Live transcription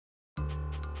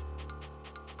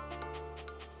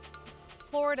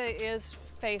Florida is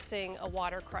facing a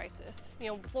water crisis.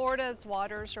 Florida's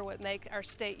waters are what make our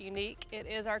state unique. It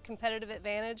is our competitive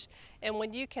advantage, and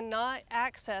when you cannot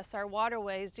access our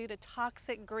waterways due to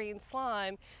toxic green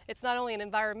slime, it's not only an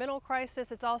environmental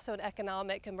crisis, it's also an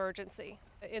economic emergency.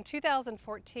 In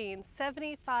 2014,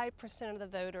 75% of the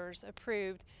voters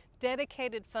approved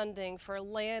dedicated funding for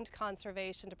land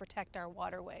conservation to protect our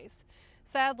waterways.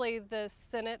 Sadly, the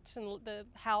Senate and the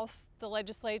House, the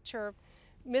Legislature,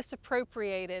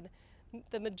 misappropriated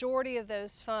the majority of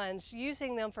those funds,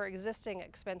 using them for existing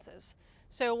expenses.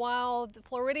 So while the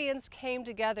Floridians came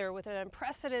together with an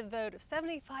unprecedented vote of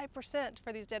 75%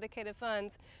 for these dedicated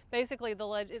funds, basically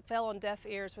it fell on deaf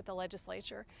ears with the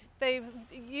legislature. They've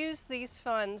used these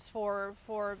funds for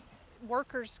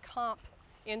workers' comp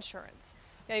insurance.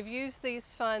 They've used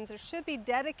these funds that should be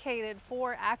dedicated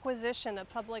for acquisition of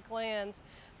public lands,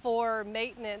 for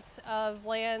maintenance of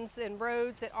lands and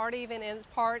roads that aren't even in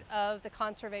part of the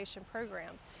conservation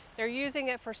program. They're using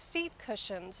it for seat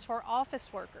cushions for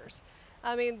office workers.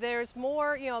 I mean, there's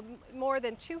more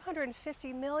than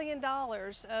 $250 million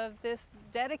of this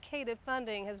dedicated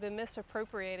funding has been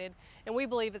misappropriated, and we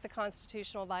believe it's a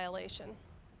constitutional violation.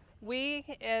 We,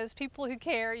 as people who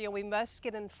care, we must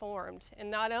get informed.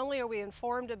 And not only are we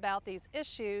informed about these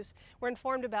issues, we're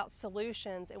informed about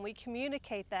solutions, and we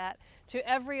communicate that to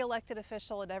every elected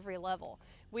official at every level.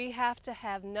 We have to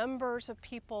have numbers of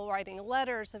people writing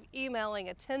letters, of emailing,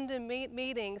 attending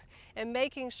meetings, and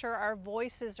making sure our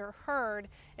voices are heard,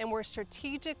 and we're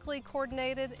strategically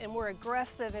coordinated and we're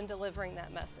aggressive in delivering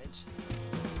that message.